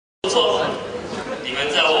不错，你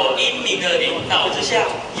们在我英明的领导之下，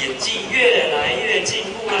演技越来越进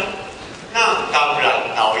步了。那当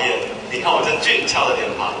然，导演，你看我这俊俏的脸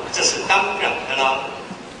庞，这是当然的啦。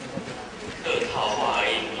客套话而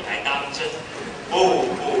已，你还当真？不，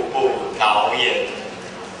导演，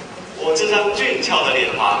我这张俊俏的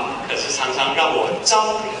脸庞，可是常常让我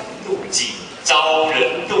招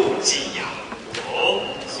人妒忌呀。哦，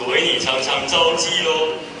所以你常常招妓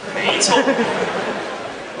喽？没错。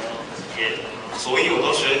所以我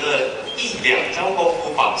都学了1、2招功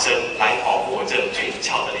夫仿生来保护我这俊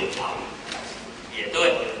俏的脸庞。也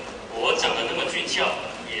对，我长得那么俊俏，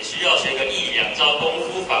也需要学个1、2招功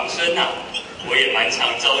夫仿生啊。我也蛮常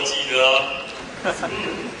招妓的哦。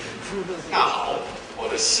那好，我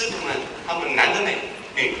的师徒们，他们男的美，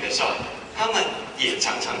女的帅，他们也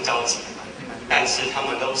常常招妓，但是他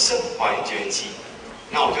们都身怀绝技。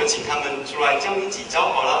那我就请他们出来教你几招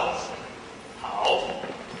好了。好，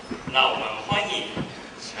那我们欢迎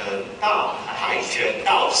成大跆拳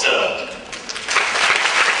道社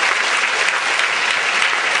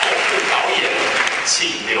后部导演，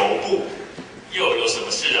请留步。又有什么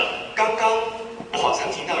事啊？刚刚我好像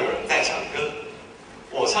听到有人在唱歌，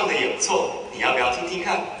我唱的也不错，你要不要听听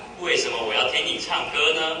看？为什么我要听你唱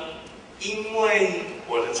歌呢？因为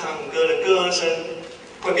我的唱歌的歌声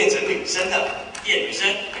会变成女生的，变女生？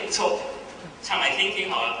没错，唱来听听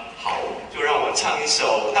好了。好，就让我唱一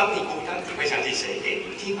首《当你孤单你会想起谁》给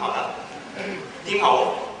您听好了，听好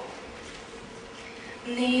哦。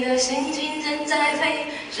你的心情正在飞，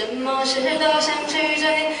什么事都想去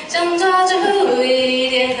追，想抓住一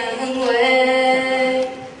点安慰。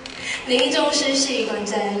你总是习惯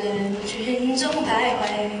在人群中徘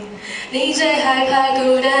徊，你最害怕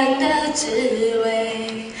孤单的滋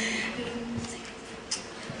味。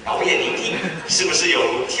导演您听，是不是有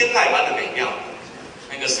如天籁般的美妙？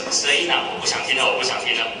那个什么声音啊？我不想听了，我不想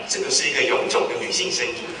听了。这个是一个臃肿的女性声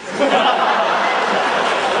音。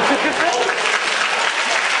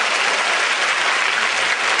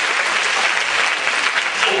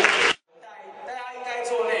大家应该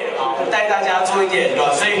做累了吧？我带大家做一点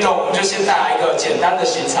暖身运动，我们就先带来一个简单的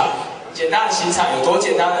行场。简单的行场有多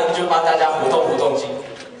简单呢？就帮大家活动筋。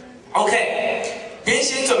OK， 平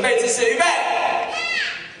行准备姿势，预备。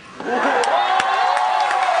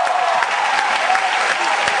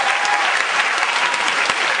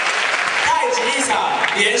太极一场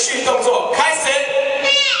连续动作开始。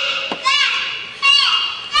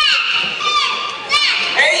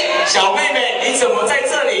小妹妹，你怎么在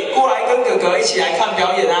这里？过来跟哥哥一起来看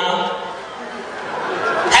表演啊！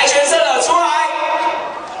跆拳社的出来，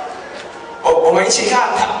我们一起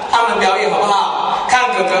看他们表演好不好？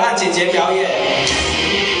看哥哥和姐姐表演。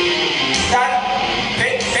来，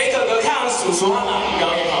陪哥哥看叔叔和妈咪表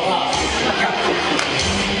演好不好？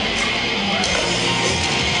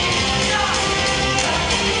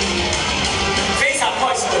非常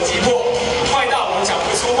快速的击破，快到我们讲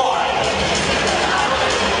不出话来了。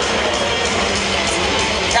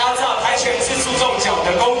脚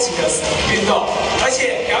的攻击的运动，而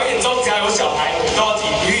且表演中只要有小孩，我们都要提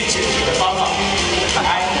予以解决的方法。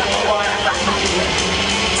来，乖，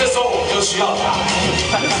这时候我们就需要他。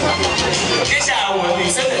接下来我们女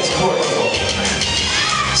生的击破动作，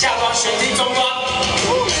下端旋踢中端，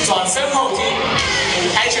转身后踢。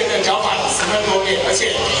跆拳的脚法十分多变，而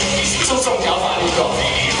且注重脚法律动。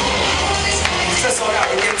这时候要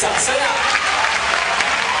有一点掌声啊！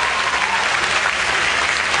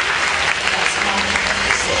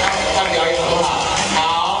看表演好不好？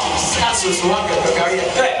好，看叔叔和哥哥表演。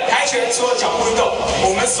对，跆拳除了脚步运动，我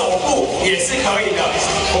们手部也是可以的。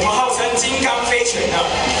我们号称金刚飞拳的，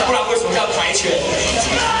不然为什么叫跆拳？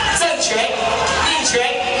正拳、逆拳、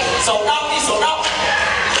手刀、逆手刀，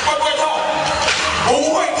会不会痛？不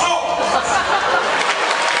会痛。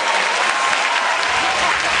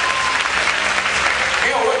没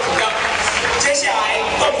有问题的。接下来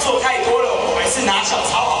动作太多了，我还是拿小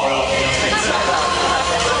抄好了。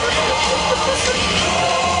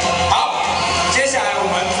好，接下来我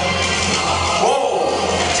们，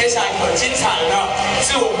接下来可精彩了呢，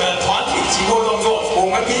是我们的团体击破动作。我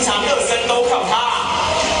们平常热身都靠它，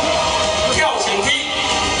跳前踢，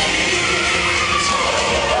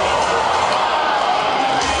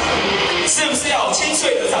是不是要有清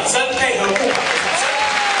脆的掌声配合不满的掌声？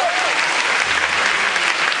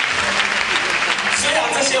虽然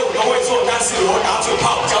这些我都会做，但是我打嘴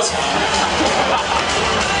炮比较强。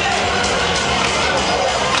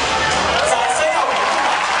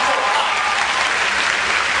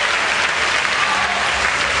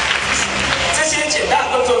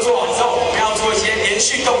动作做完之后，我们要做一些连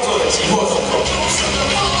续动作的击破动作。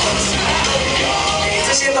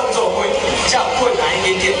这些动作会比较困难一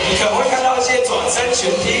点点，你可能会看到一些转身旋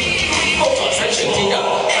踢、后转身旋踢的，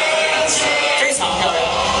非常漂亮。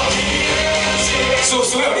叔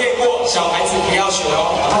叔有练过，小孩子不要学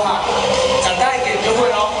哦，好不好？长大一点就会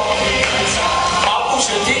哦。滑步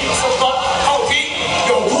旋踢、侧端、后踢，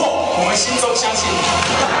有破，我们心中相信。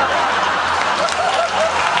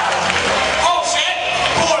后旋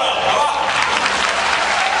破了，好不好？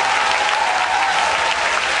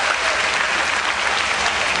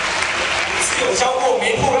是有教过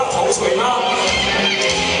没破要头锤吗？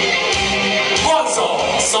灌手，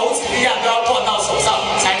手指力量都要灌到手上，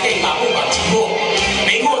才可以把木板击破。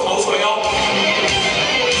没破头锤哦。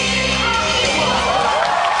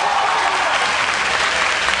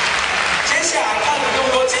接下来看了那么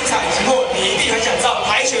多精彩击破，你一定很想知道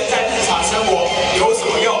跆拳在日常生活有什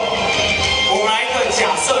么用。我们来一个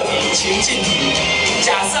假设题、情境题。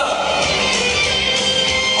假设，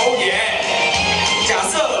哦耶！假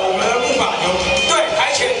设我们的木板有对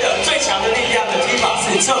跆拳的最强的力量的踢法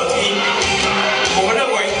是侧踢。我们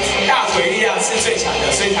认为大腿力量是最强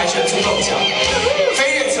的，所以跆拳出动脚，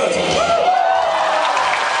飞跃侧踢。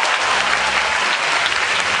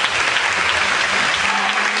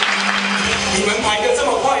你们排得这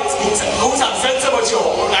么快，鼓掌声这么久，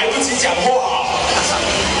我来不及讲话啊。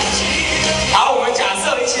好，我们假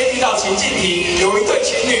设一些遇到情境题，有一对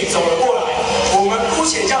情侣走了过来，我们姑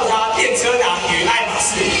且叫他电车男与爱马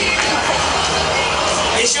仕。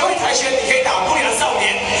你学会跆拳，你可以打不良少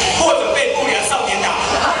年，或者被不良少年打。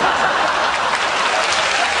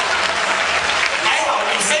还好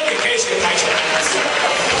女生也可以学跆拳。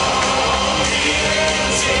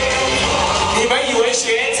你们以为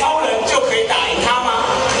学超人就可以打赢他吗？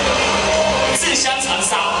自相残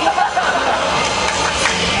杀，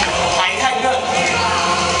还太嫩，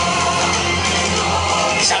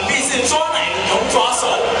想必是抓奶龙爪手。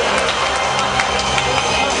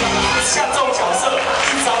像这种角色，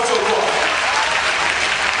一招就过。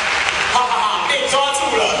哈哈哈，被抓住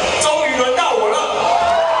了，终于轮到我了。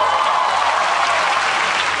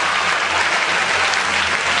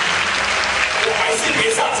我还是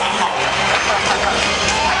别上场好了。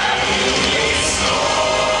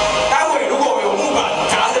待会如果有木板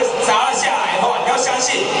砸了下来的话，你要相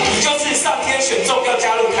信，你就是上天选中要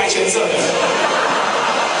加入跆拳社的。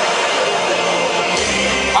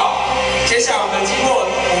好，接下来我们经过，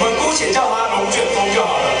我们姑且叫它龙卷风就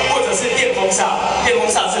好了，或者是电风扇。电风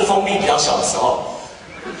扇是风力比较小的时候。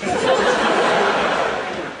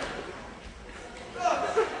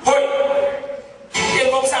会，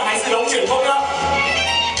电风扇还是龙卷风呢？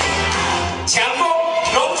强风，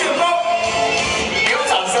龙卷风，没有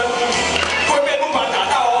掌声，会被木板打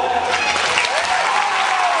到哦。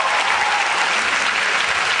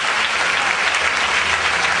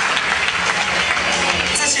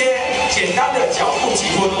这些简单的脚步击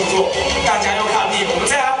破动作，大家又看腻了。我们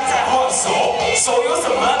再画手，手有什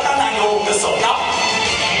么呢？当然有我们的手刀。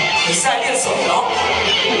你是在练手的哦，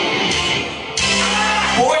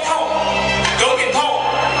不会痛，有点痛，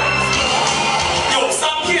有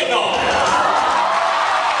3片哦。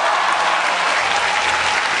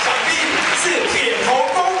是铁头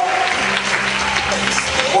功，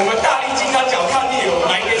我们大力金刚脚看腻了，我们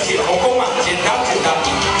来一个铁头功嘛，简单。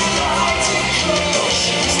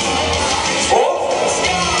哦，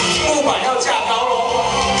木板要架高喽，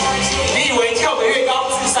你以为跳得越高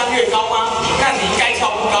智商越高吗？那你应该跳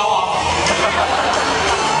不高啊。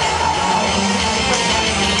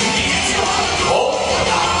哦，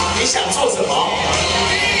你想做什么？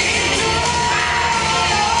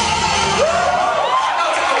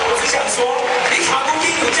想说，你卡不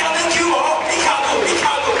进有加能 Q 哦，你卡住。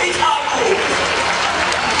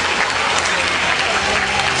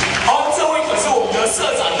哦，这位可是我们的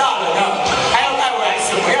社长大人啊，还要带回来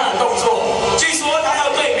什么样的动作？据说他要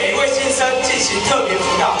对每一位新生进行特别辅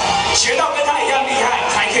导，学到跟他一样厉害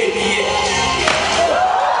才可以毕业。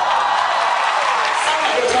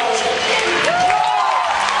360跳拳。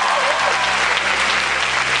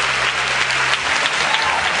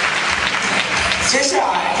接下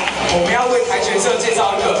来，我们要为跆拳社介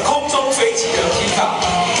绍一个空中追击的踢法。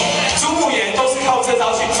朱木炎都是靠这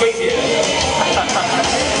招去追别人的，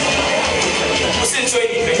不是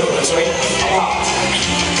追你朋友的追，好不好？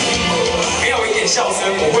没有一点笑声，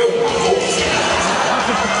我会很难过。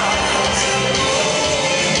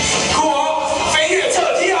酷哦，飞跃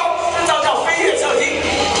侧踢哦，这招叫飞跃侧踢。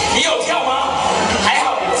你有跳吗？还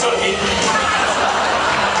好有侧踢。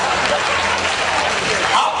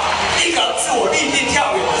一个是我立定跳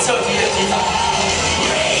远的侧踢的踢法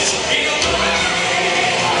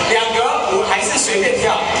，2个我还是随便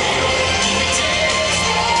跳。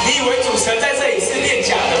你以为主持人在这里是练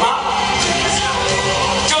假的吗？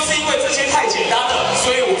就是因为这些太简单了，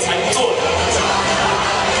所以我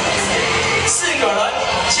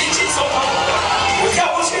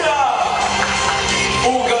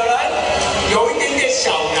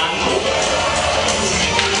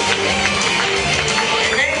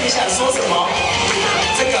说什么？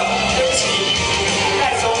这个对不起，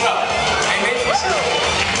太松了，还没提醒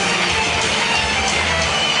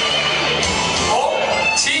哦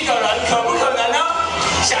，7个人可不可能呢？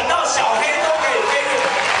想到小黑都可以飞跃，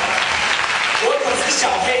我可是小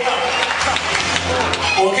黑呢，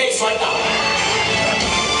我可以摔倒。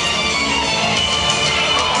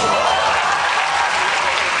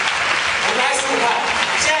我们来数看，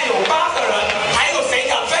现在有8个人，还有谁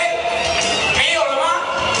敢飞？没有了吗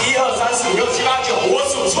？1、2、3、4、5、6、7、8、9，我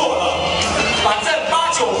数错了，反正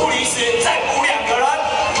8、9不离10，再补2个人。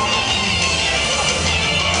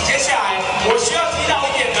接下来我需要听到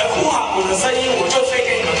一点人呼喊我的声音，我就飞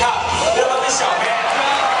给你们看，我是小黑。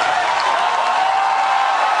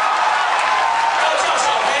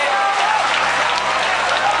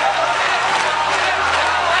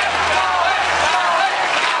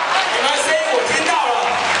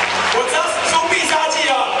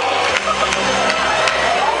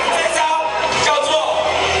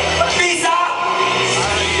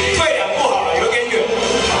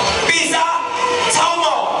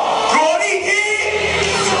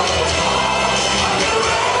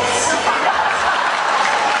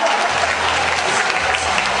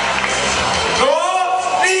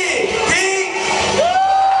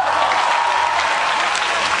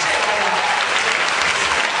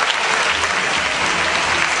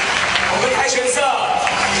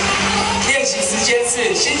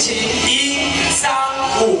星期1、3、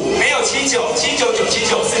5，没有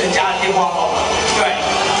79799是人家的电话号码。对，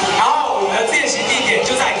然后我们的练习地点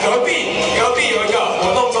就在隔壁有一个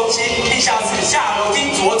活动中心地下室，下楼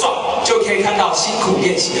梯左转就可以看到辛苦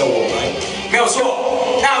练习的我们，没有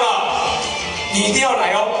错。那么你一定要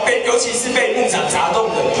来哦，尤其是被木掌砸动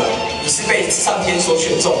的你们，你是被上天所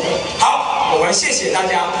选中的。好，我们谢谢大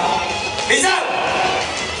家，李正。